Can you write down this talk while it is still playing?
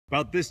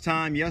About this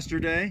time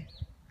yesterday,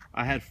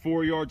 I had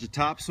 4 yards of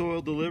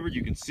topsoil delivered.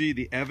 You can see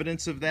the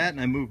evidence of that,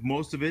 and I moved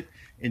most of it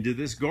into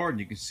this garden.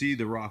 You can see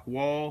the rock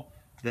wall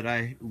that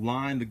I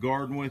lined the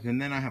garden with,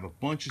 and then I have a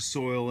bunch of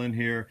soil in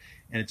here,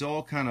 and it's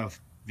all kind of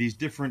these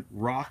different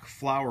rock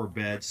flower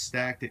beds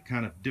stacked at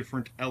kind of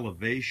different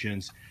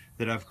elevations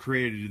that I've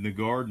created in the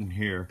garden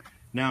here.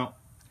 Now,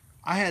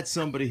 I had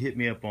somebody hit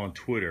me up on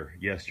Twitter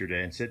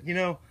yesterday and said, you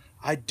know,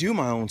 I do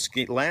my own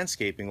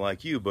landscaping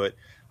like you, but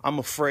I'm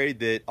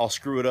afraid that I'll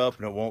screw it up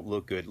and it won't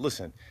look good.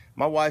 Listen,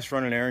 my wife's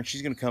running errands.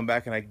 She's going to come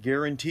back and I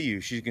guarantee you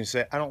she's going to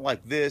say, I don't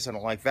like this. I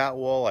don't like that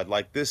wall. I'd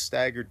like this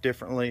staggered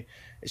differently.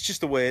 It's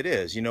just the way it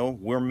is. You know,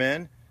 we're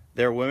men,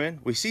 they're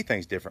women. We see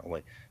things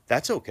differently.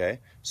 That's okay.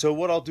 So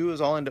what I'll do is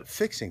I'll end up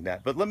fixing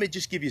that. But let me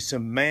just give you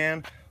some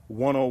man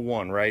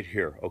 101 right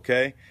here,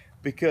 okay?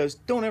 Because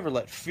don't ever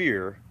let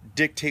fear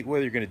dictate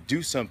whether you're going to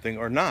do something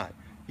or not.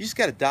 You just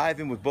got to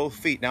dive in with both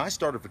feet. Now, I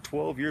started for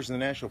 12 years in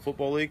the National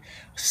Football League,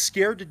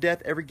 scared to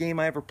death every game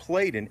I ever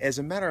played in. As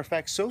a matter of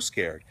fact, so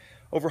scared.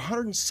 Over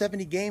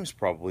 170 games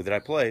probably that I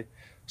played,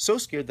 so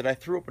scared that I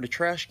threw up in a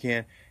trash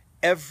can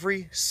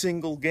every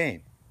single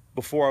game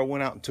before I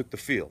went out and took the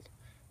field.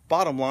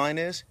 Bottom line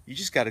is, you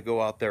just got to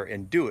go out there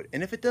and do it.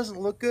 And if it doesn't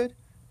look good,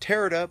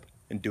 tear it up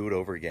and do it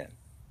over again.